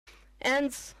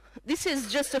And this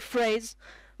is just a phrase,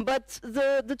 but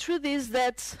the truth is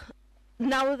that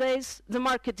nowadays the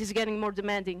market is getting more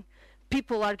demanding.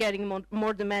 People are getting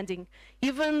more demanding.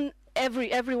 Even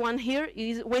everyone here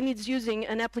is, when it's using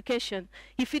an application,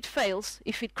 if it fails,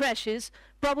 if it crashes,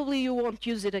 probably you won't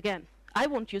use it again. I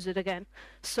won't use it again.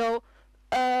 So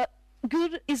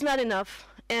good is not enough,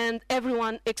 and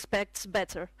everyone expects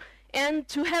better. And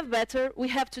to have better, we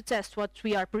have to test what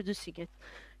we are producing it.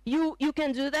 You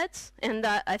can do that, and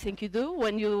I think you do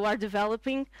when you are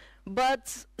developing,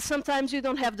 but sometimes you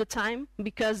don't have the time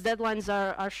because deadlines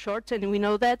are short, and we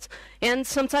know that. And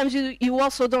sometimes you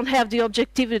also don't have the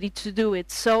objectivity to do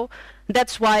it. So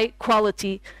that's why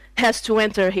quality has to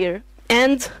enter here.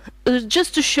 And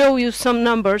just to show you some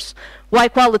numbers, why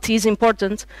quality is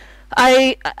important,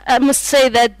 I must say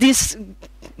that this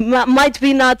might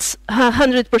be not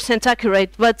 100%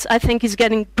 accurate, but I think it's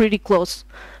getting pretty close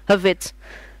of it.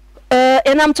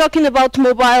 And I'm talking about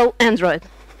mobile Android.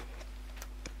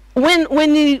 When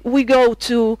we go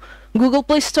to Google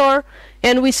Play Store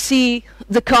and we see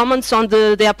the comments on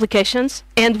the applications,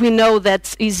 and we know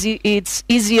that it's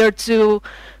easier to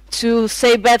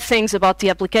say bad things about the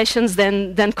applications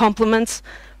than compliments,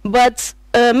 but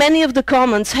many of the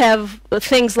comments have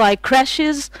things like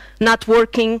crashes, not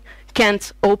working,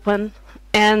 can't open,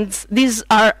 and these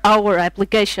are our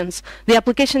applications. The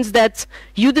applications that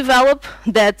you develop,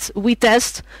 that we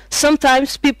test,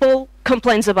 sometimes people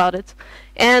complain about it.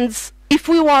 And if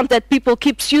we want that people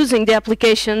keep using the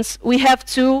applications, we have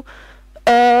to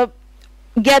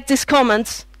get these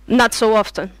comments not so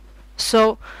often.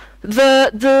 So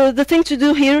the thing to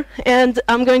do here, and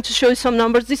I'm going to show you some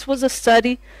numbers. This was a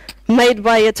study made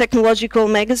by a technological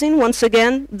magazine. Once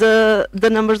again, the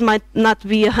numbers might not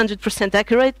be 100%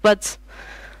 accurate, but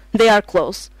they are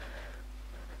close.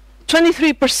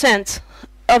 23%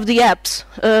 of the apps,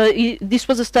 this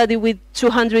was a study with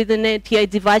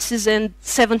 288 devices and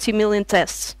 70 million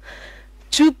tests.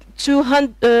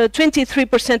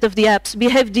 23% of the apps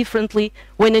behave differently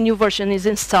when a new version is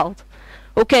installed.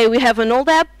 Okay, we have an old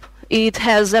app, it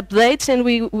has updates, and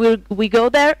we go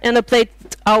there and update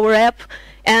our app,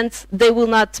 and they will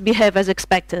not behave as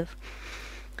expected.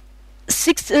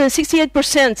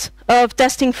 68% of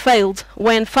testing failed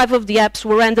when 5 of the apps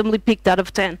were randomly picked out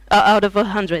of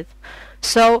 100.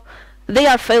 So they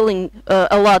are failing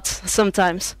a lot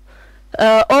sometimes.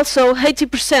 Also,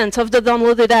 80% of the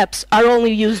downloaded apps are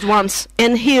only used once.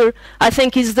 And here, I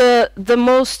think is the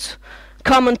most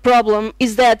common problem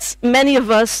is that many of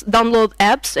us download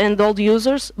apps and all the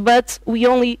users, but we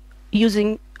only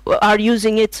are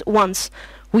using it once.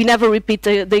 We never repeat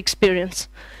the experience.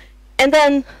 And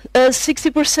then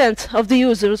 60% of the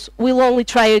users will only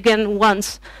try again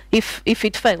once if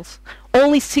it fails.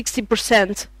 Only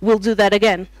 60% will do that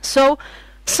again. So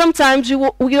sometimes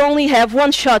we only have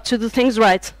one shot to do things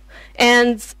right.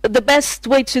 And the best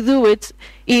way to do it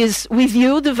is with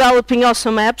you developing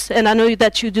awesome apps, and I know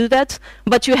that you do that,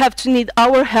 but you have to need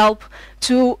our help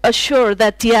to assure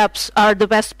that the apps are the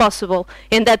best possible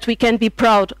and that we can be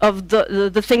proud of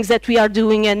the things that we are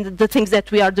doing and the things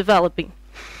that we are developing.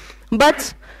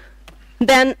 But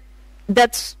then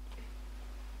that's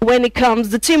when it comes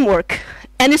to teamwork.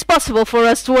 And it's possible for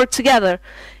us to work together.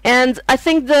 And I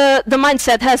think the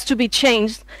mindset has to be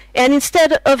changed. And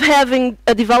instead of having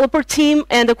a developer team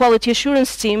and a quality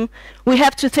assurance team, we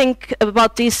have to think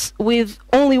about this with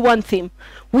only one team.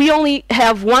 We only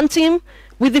have one team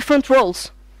with different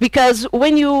roles. Because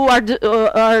when you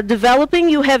are developing,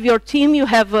 you have your team, you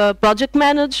have a project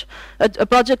manager,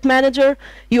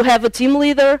 you have a team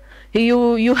leader,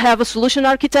 you have a solution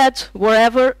architect,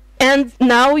 wherever, and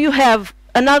now you have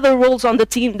another roles on the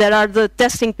team that are the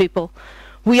testing people.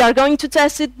 We are going to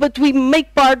test it, but we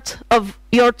make part of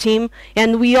your team,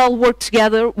 and we all work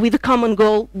together with a common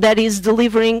goal that is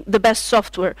delivering the best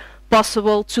software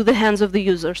possible to the hands of the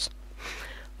users.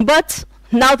 But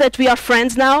now that we are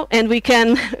friends now, and we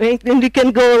can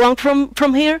go along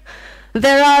from here,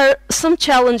 there are some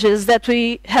challenges that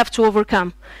we have to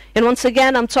overcome. And once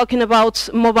again, I'm talking about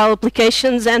mobile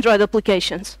applications, Android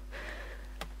applications.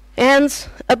 And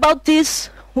about this,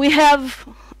 we have,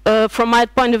 from my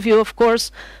point of view, of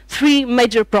course, 3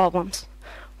 major problems.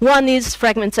 One is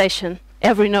fragmentation.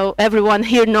 Everyone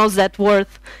here knows that word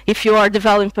if you are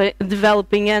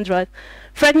developing Android.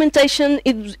 Fragmentation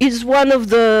is one of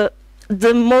the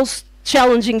most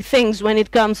challenging things when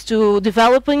it comes to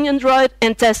developing Android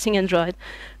and testing Android,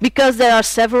 because there are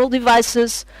several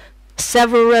devices,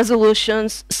 several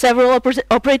resolutions, several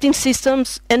operating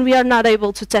systems, and we are not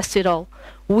able to test it all.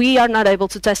 We are not able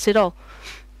to test it all.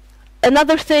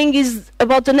 Another thing is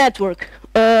about the network.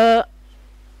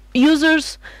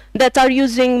 users that are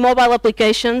using mobile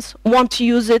applications want to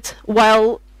use it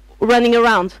while running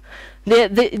around.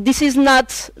 This is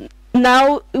not,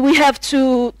 now we have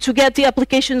to get the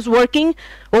applications working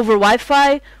over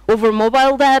Wi-Fi, over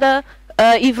mobile data,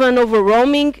 even over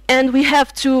roaming, and we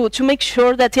have to make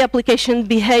sure that the application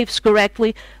behaves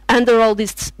correctly under all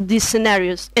these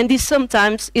scenarios. And this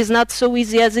sometimes is not so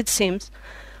easy as it seems.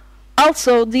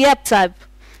 Also, the app type.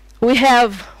 We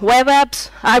have web apps,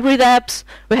 hybrid apps,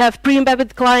 we have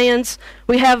pre-embedded clients,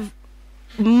 we have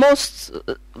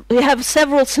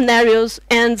several scenarios,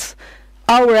 and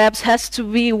our apps has to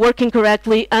be working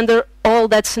correctly under all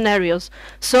that scenarios.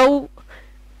 So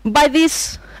by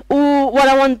this, what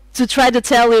I want to try to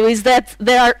tell you is that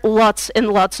there are lots and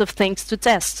lots of things to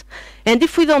test. And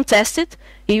if we don't test it,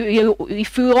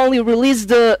 if we only release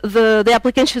the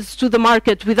applications to the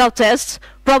market without tests,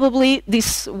 probably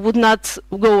this would not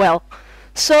go well.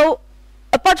 So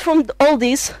apart from all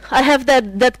this, I have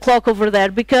that clock over there,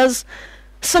 because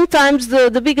sometimes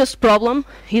the biggest problem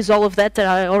is all of that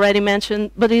I already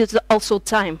mentioned, but it's also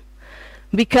time.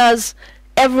 Because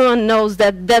everyone knows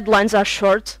that deadlines are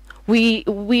short. We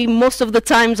most of the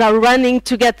times are running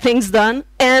to get things done,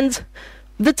 and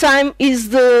the time is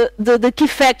the key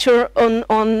factor on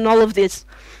all of this.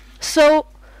 So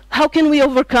how can we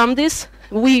overcome this?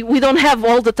 We don't have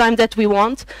all the time that we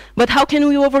want, but how can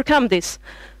we overcome this?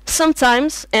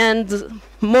 Sometimes, and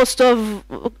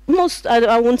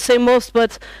I wouldn't say most,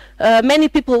 but many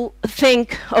people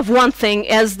think of one thing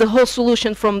as the whole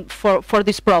solution for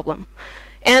this problem.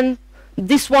 And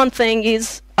this one thing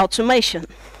is automation.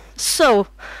 So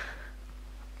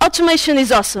automation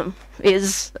is awesome,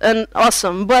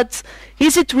 but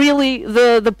is it really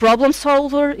the problem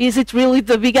solver? Is it really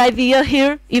the big idea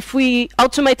here? If we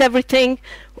automate everything,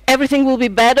 everything will be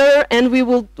better and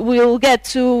we'll get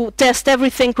to test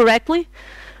everything correctly?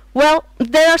 Well,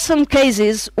 there are some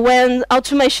cases when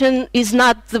automation is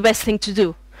not the best thing to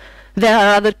do. There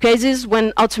are other cases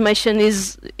when automation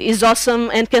is awesome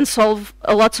and can solve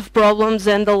a lot of problems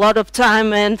and a lot of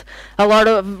time and a lot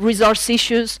of resource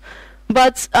issues.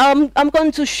 But I'm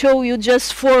going to show you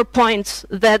just 4 points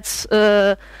that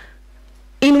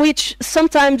in which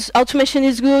sometimes automation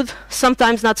is good,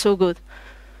 sometimes not so good.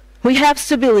 We have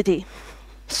stability.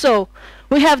 So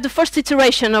we have the first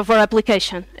iteration of our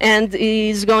application, and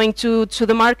is going to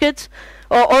the market,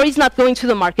 or is not going to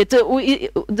the market.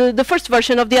 The first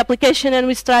version of the application, and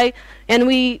we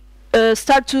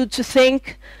start to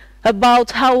think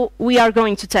about how we are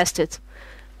going to test it.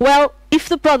 Well, if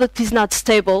the product is not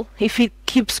stable, if it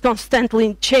keeps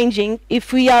constantly changing,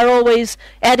 if we are always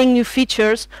adding new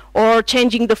features or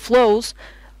changing the flows,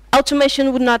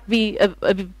 automation would not be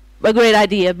a great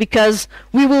idea, because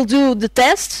we will do the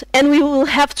tests and we will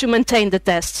have to maintain the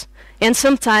tests. And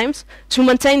sometimes to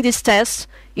maintain these tests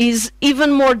is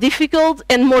even more difficult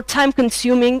and more time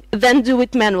consuming than do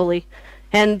it manually.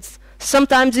 And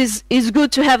sometimes is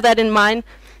good to have that in mind,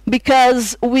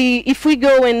 because if we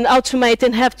go and automate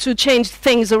and have to change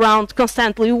things around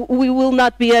constantly, we will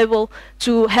not be able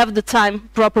to have the time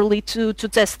properly to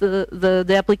test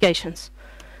the applications.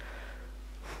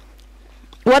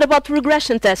 What about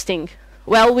regression testing?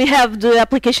 Well, we have the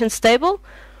application stable.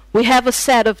 We have a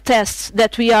set of tests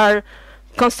that we are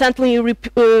constantly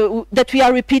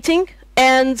repeating,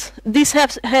 and this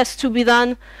has to be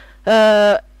done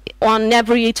on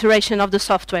every iteration of the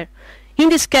software. In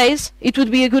this case, it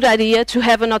would be a good idea to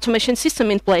have an automation system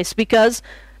in place, because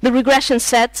the regression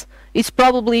set is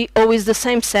probably always the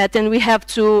same set, and we have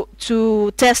to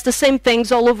test the same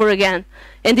things all over again.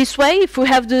 And this way, if we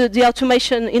have the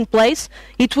automation in place,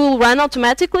 it will run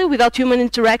automatically without human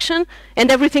interaction,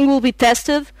 and everything will be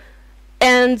tested,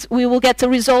 and we will get the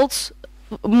results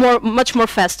much more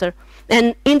faster.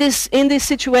 And in this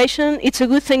situation, it's a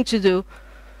good thing to do.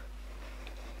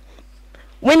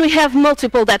 When we have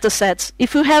multiple data sets,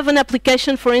 if we have an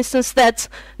application, for instance, that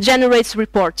generates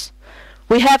reports,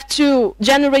 we have to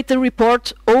generate the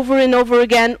report over and over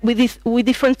again with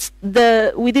different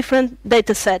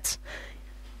data sets.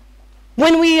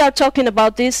 When we are talking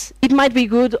about this, it might be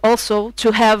good also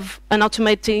to have an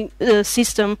automating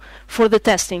system for the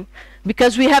testing,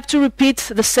 because we have to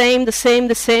repeat the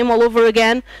same all over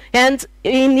again, and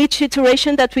in each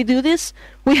iteration that we do this,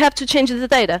 we have to change the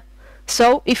data.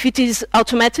 So if it is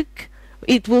automatic,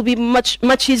 it will be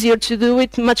much easier to do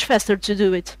it, much faster to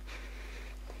do it.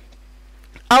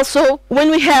 Also,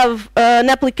 when we have an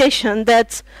application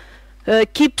that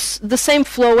keeps the same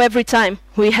flow every time,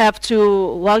 we have to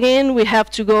log in, we have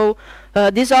to go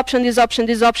this option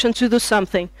to do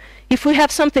something. If we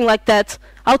have something like that,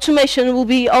 automation will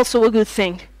be also a good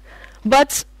thing.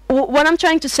 But what I'm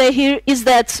trying to say here is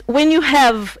that when you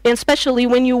have, and especially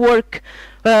when you work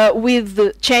with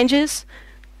the changes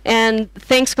and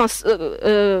things,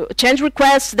 change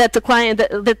requests that the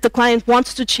client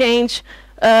wants to change,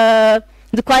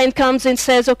 the client comes and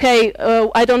says, "Okay,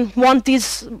 I don't want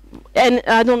this, and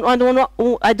I don't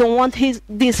want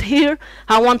this here.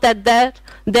 I want that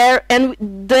there," and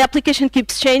the application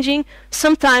keeps changing.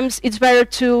 Sometimes it's better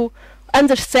to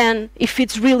understand if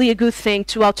it's really a good thing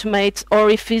to automate, or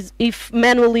if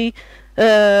manually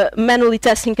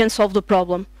testing can solve the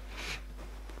problem.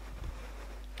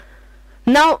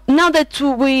 Now that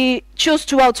we choose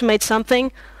to automate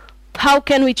something, how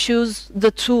can we choose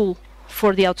the tool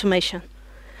for the automation?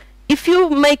 If you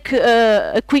make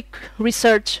a quick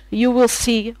research, you will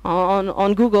see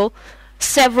on Google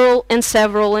several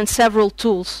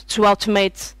tools to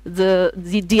automate the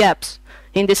apps.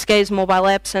 In this case, mobile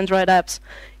apps, Android apps.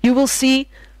 You will see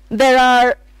there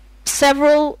are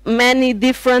many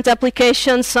different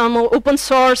applications, some open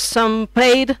source, some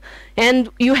paid, and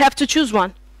you have to choose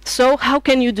one. So how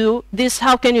can you do this?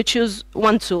 How can you choose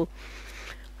one tool?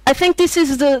 I think this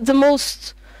is the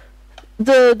most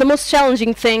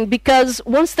challenging thing, because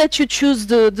once that you choose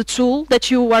the tool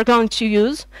that you are going to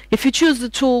use, if you choose the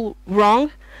tool wrong,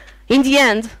 in the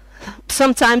end,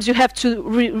 sometimes you have to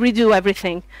redo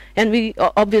everything, and we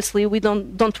obviously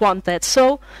don't want that.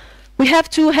 So we have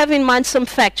to have in mind some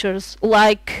factors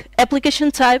like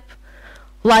application type,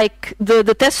 like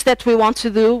the tests that we want to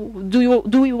do.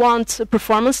 Do we want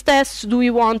performance tests? Do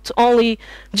we want only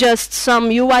just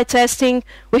some UI testing?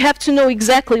 We have to know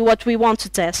exactly what we want to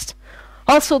test.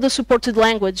 Also the supported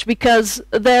language, because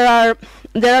there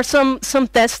are some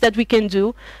tests that we can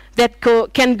do that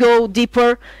can go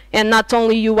deeper and not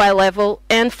only UI level.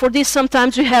 And for this,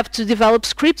 sometimes we have to develop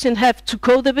scripts and have to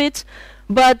code a bit.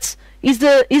 But is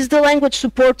the language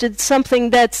supported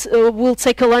something that will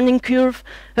take a learning curve?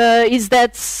 Is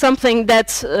that something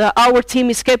that our team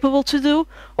is capable to do,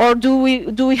 or do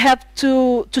we have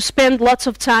to spend lots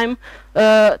of time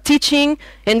teaching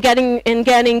and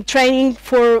getting training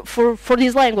for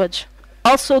this language?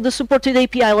 Also, the supported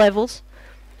API levels.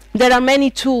 There are many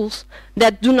tools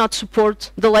that do not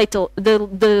support the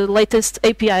latest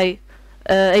API,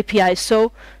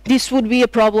 so this would be a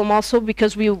problem also,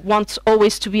 because we want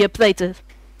always to be updated.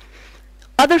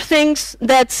 Other things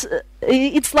that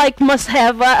it's like must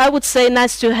have, I would say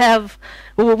nice to have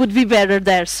would be better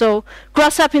there. So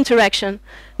cross-app interaction.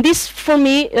 This for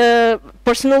me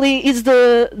personally is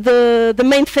the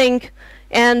main thing,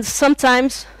 and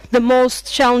sometimes the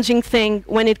most challenging thing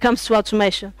when it comes to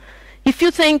automation. If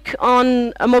you think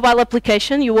on a mobile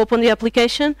application, you open the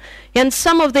application, and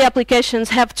some of the applications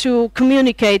have to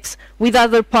communicate with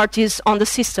other parties on the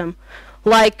system.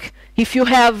 Like if you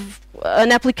have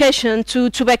an application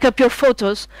to back up your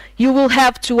photos, you will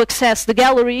have to access the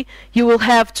gallery, you will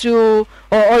have to,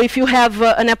 or if you have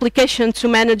an application to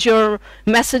manage your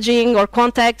messaging or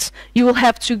contacts, you will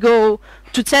have to go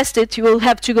to test it, you will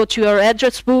have to go to your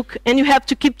address book, and you have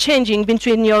to keep changing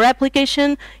between your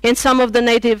application and some of the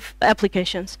native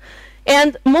applications.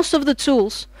 And most of the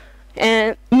tools,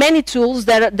 many tools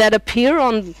that appear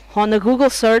on a Google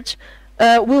search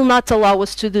will not allow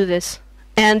us to do this.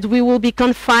 And we will be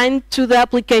confined to the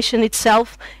application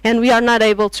itself, and we are not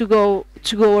able to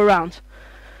go around.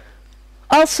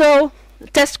 Also,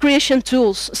 test creation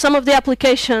tools. Some of the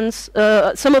applications,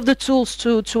 some of the tools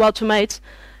to automate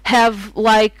have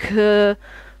like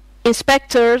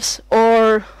inspectors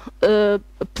or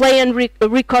play and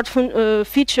record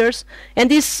features, and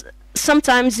this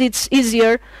sometimes it's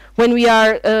easier when we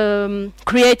are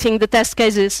creating the test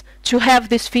cases to have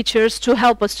these features to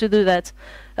help us to do that.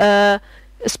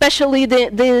 Especially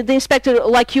the inspector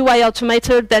like UI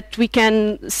Automator, that we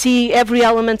can see every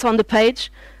element on the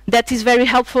page. That is very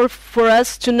helpful for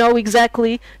us to know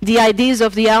exactly the IDs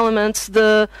of the elements,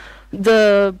 the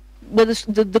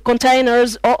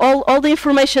containers, all the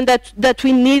information that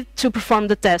we need to perform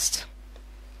the test.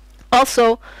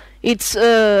 Also, it's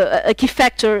a key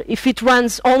factor if it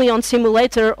runs only on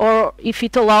simulator or if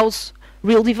it allows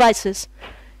real devices.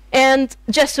 And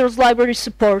gestures library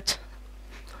support.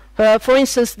 For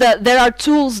instance, there are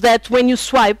tools that when you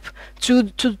swipe, to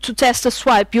test a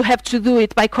swipe, you have to do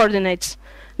it by coordinates.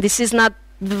 This is not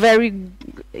very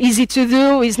easy to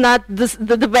do, is not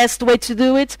the best way to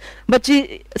do it, but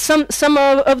some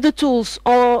of the tools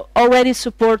already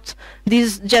support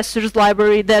these gestures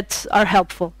library that are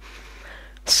helpful.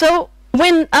 So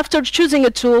after choosing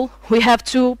a tool, we have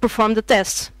to perform the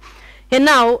tests. And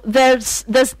now that's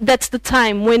the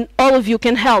time when all of you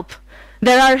can help.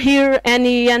 There are here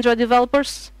any Android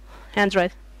developers?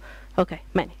 Android? Okay,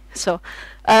 many. So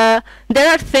there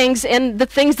are things, and the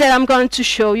things that I'm going to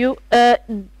show you,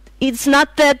 it's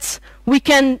not that we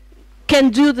can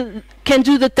do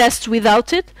the test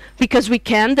without it, because we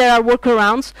can. There are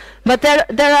workarounds, but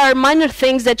there are minor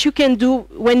things that you can do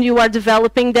when you are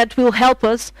developing that will help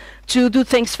us to do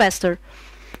things faster.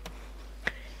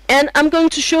 And I'm going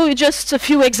to show you just a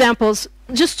few examples.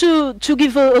 Just to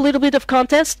give a little bit of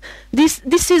context,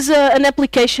 this is an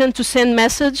application to send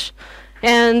message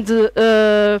and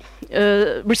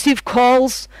receive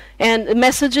calls and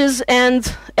messages and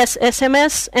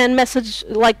SMS and message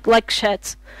like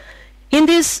chats. In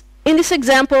this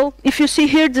example, if you see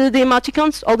here the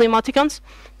emoticons, all the emoticons,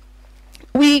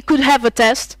 we could have a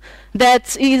test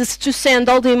that is to send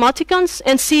all the emoticons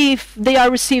and see if they are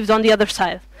received on the other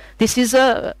side. This is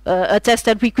a test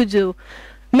that we could do.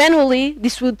 Manually,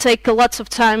 this would take lots of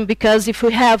time, because if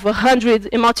we have 100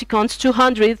 emoticons,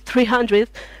 200, 300,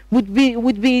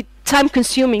 would be time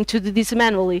consuming to do this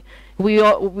manually.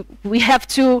 We have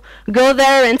to go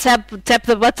there and tap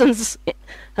the buttons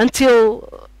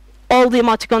until all the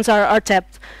emoticons are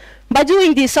tapped. By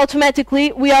doing this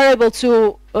automatically, we are able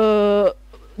to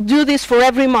do this for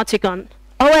every emoticon.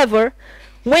 However,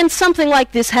 when something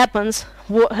like this happens,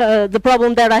 the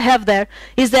problem that I have there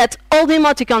is that all the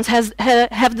emoticons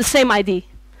have the same ID.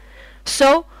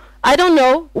 So I don't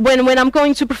know, when I'm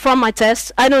going to perform my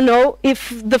test, I don't know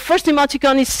if the first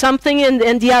emoticon is something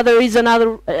and the other is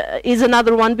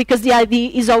another one, because the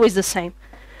ID is always the same.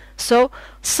 So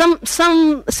some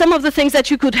of the things that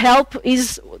you could help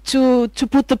is to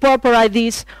put the proper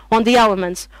IDs on the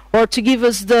elements, or to give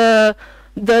us the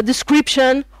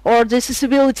description or the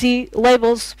accessibility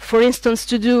labels, for instance,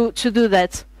 to do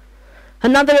that.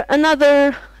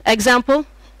 Another example,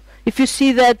 if you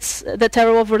see that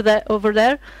arrow over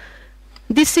there,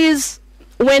 this is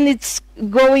when it's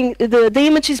going, the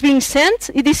image is being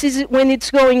sent. This is when it's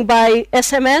going by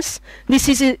SMS. This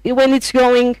is when it's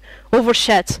going over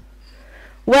chat.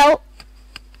 Well,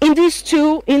 in these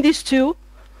two,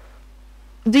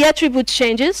 the attribute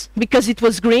changes, because it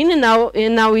was green and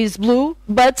now is blue,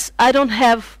 but I don't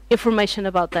have information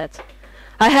about that.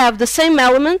 I have the same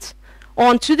element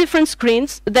on two different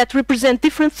screens that represent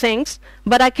different things,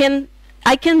 but I can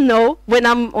know when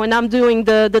I'm doing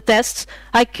the tests.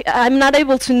 I'm not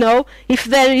able to know if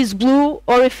there is blue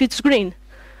or if it's green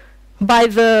by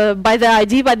the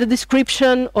ID, by the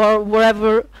description, or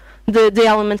wherever the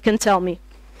element can tell me.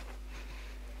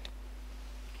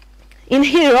 In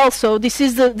here also, this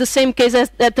is the same case as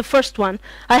at the first one.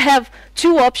 I have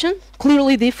two options,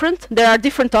 clearly different. There are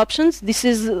different options. This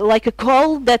is like a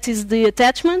call, that is the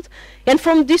attachment. And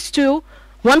from these two,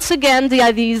 once again, the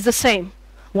ID is the same.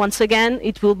 Once again,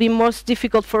 it will be most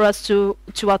difficult for us to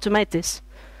automate this.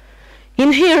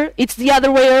 In here, it's the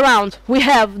other way around. We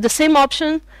have the same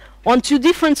option on two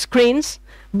different screens,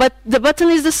 but the button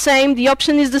is the same, the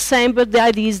option is the same, but the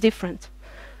ID is different.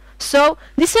 So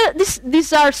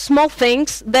these are small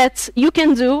things that you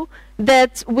can do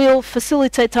that will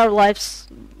facilitate our lives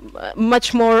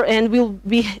much more, and will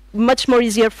be much more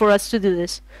easier for us to do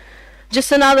this.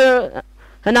 Just another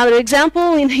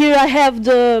example. In here I have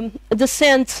the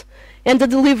send and the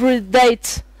delivery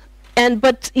date,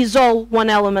 but is all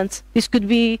one element. This could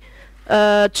be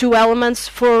two elements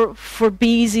for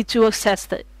be easy to access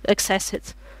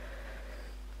it.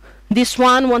 This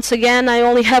one, once again, I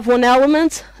only have one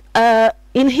element.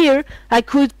 In here, I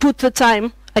could put the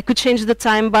time. I could change the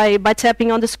time by tapping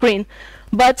on the screen.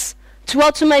 But to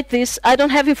automate this, I don't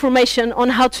have information on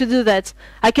how to do that.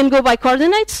 I can go by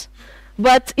coordinates,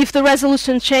 but if the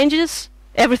resolution changes,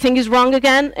 everything is wrong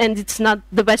again, and it's not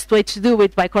the best way to do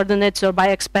it by coordinates or by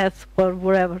XPath or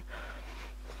wherever.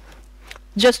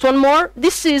 Just one more.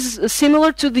 This is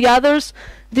similar to the others.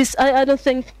 I don't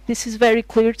think this is very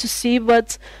clear to see,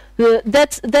 but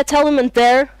that element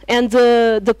there and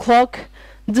the clock,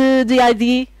 the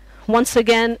ID, once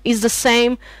again, is the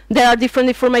same. There are different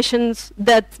informations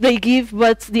that they give,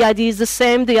 but the ID is the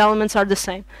same, the elements are the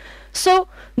same. So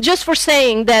just for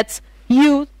saying that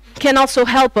you can also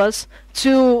help us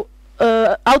to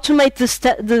automate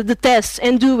the tests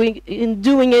and doing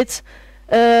it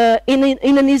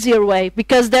in an easier way,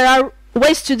 because there are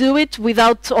ways to do it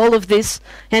without all of this,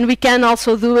 and we can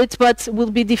also do it, but it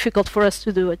will be difficult for us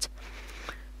to do it.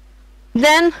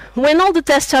 Then, when all the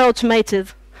tests are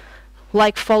automated,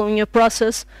 like following a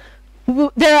process,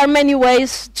 there are many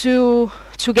ways to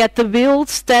get the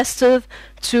builds tested,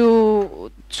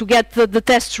 to get the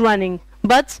tests running.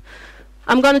 But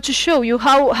I'm going to show you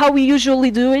how we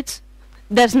usually do it.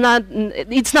 It's not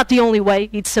the only way,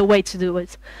 it's a way to do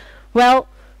it. Well,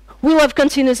 we love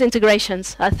continuous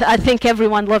integrations. I think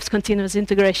everyone loves continuous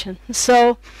integration.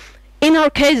 So In our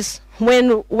case,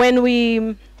 when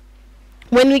we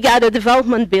got a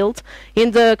development build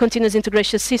in the continuous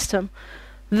integration system,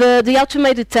 the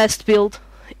automated test build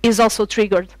is also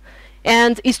triggered,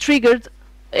 and is triggered,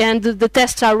 and the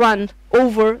tests are run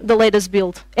over the latest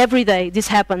build. Every day this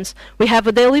happens. We have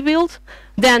a daily build,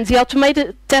 then the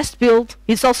automated test build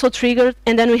is also triggered,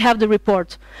 and then we have the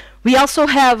report. We also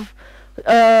have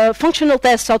functional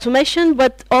test automation,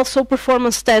 but also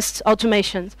performance test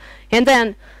automation. And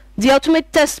then the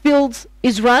automated test build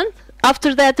is run.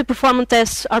 After that, the performance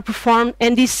tests are performed,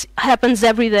 and this happens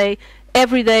every day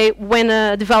when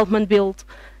a development build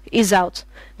is out.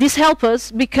 This helps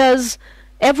us because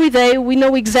every day we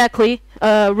know exactly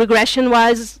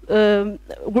regression-wise,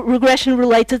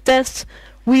 regression-related tests.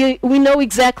 We know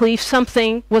exactly if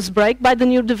something was broken by the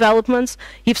new developments,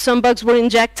 if some bugs were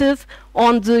injected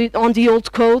on the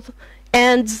old code,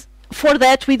 and for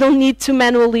that we don't need to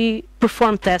manually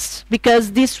perform tests,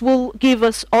 because this will give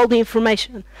us all the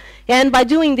information. And by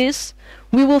doing this,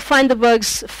 we will find the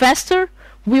bugs faster,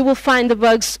 we will find the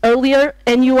bugs earlier,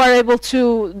 and you are able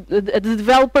to, the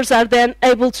developers are then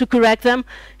able to correct them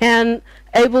and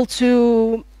able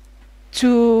to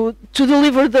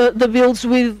deliver the builds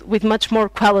with much more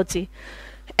quality.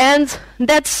 And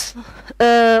that's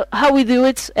how we do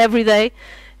it every day.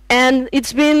 And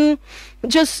it's been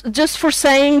just for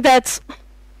saying that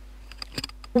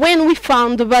when we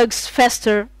found the bugs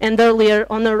faster and earlier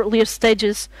on earlier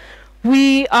stages,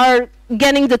 we are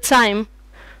getting the time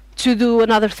to do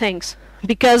another things,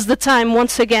 because the time,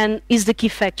 once again, is the key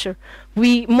factor.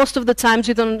 Most of the times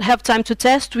you don't have time to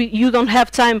test, you don't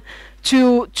have time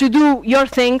to do your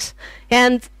things,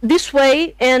 and this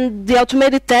way, and the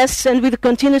automated tests and with the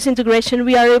continuous integration,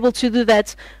 we are able to do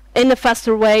that in a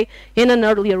faster way, in an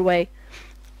earlier way.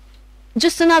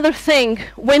 Just another thing,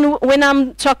 when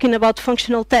I'm talking about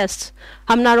functional tests,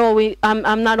 I'm not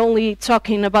only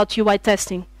talking about UI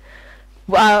testing.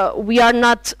 We are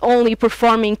not only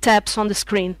performing taps on the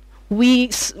screen. We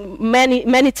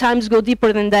many times go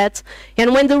deeper than that,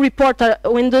 and when the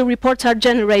reports are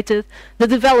generated, the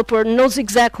developer knows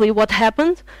exactly what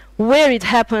happened, where it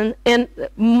happened, and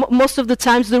most of the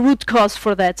times the root cause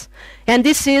for that. And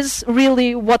this is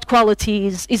really what quality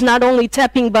is. It's not only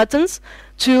tapping buttons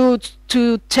to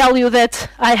tell you that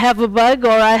I have a bug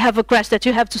or I have a crash that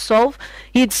you have to solve.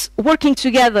 It's working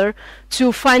together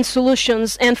to find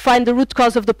solutions and find the root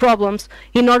cause of the problems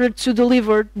in order to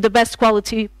deliver the best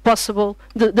quality possible,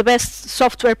 the best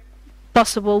software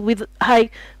possible with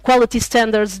high quality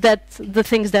standards, that the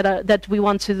things that we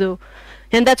want to do.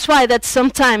 And that's why that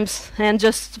sometimes, and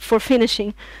just for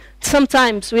finishing,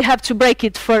 sometimes we have to break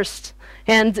it first,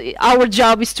 and our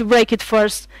job is to break it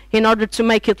first in order to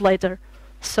make it later.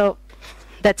 So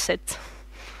that's it.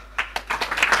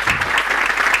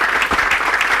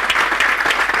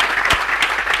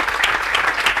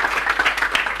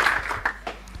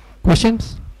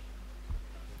 Questions?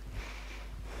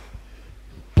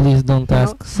 Please don't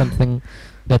ask something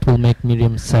that will make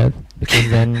Miriam sad, because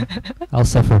then I'll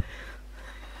suffer.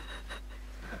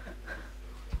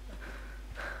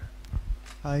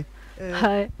 Hi.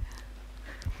 Hi.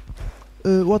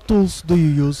 What tools do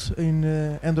you use in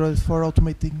Android for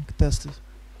automating tests?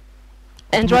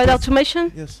 Android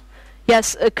automation? Yes.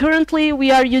 Yes. Currently, we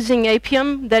are using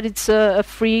Appium, that it's a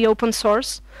free open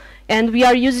source. And we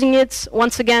are using it,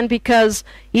 once again, because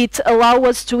it allows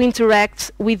us to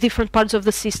interact with different parts of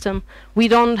the system. We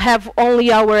don't have only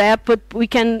our app, but we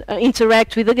can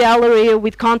interact with the gallery,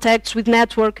 with contacts, with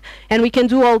network, and we can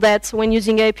do all that when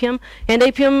using Appium. And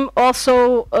Appium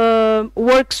also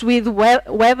works with web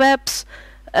apps,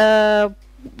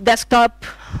 desktop.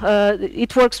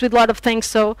 It works with a lot of things,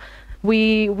 so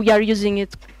we are using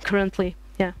it currently.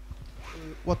 Yeah.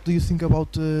 What do you think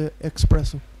about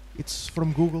Espresso? It's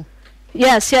from Google.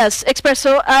 Yes, yes.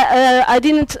 Espresso. I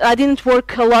didn't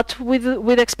work a lot with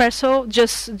Espresso.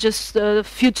 Just a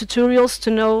few tutorials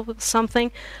to know something.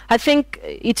 I think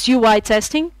it's UI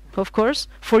testing, of course.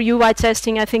 For UI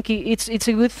testing, I think it's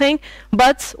a good thing.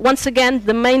 But once again,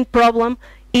 the main problem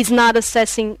is not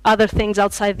assessing other things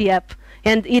outside the app.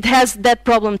 And it has that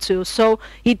problem too. So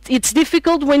it's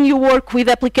difficult when you work with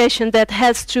application that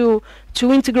has to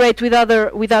integrate with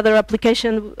other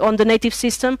application on the native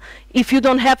system. If you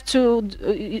don't have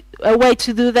a way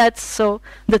to do that, so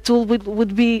the tool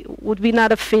would be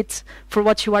not a fit for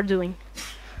what you are doing.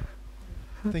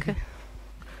 Thank you.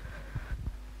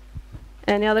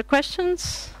 Any other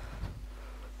questions?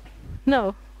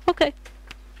 No. Okay.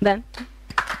 Then.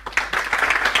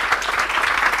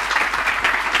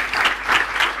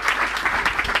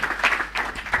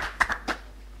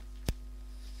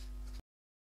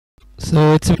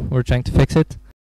 So we're trying to fix it.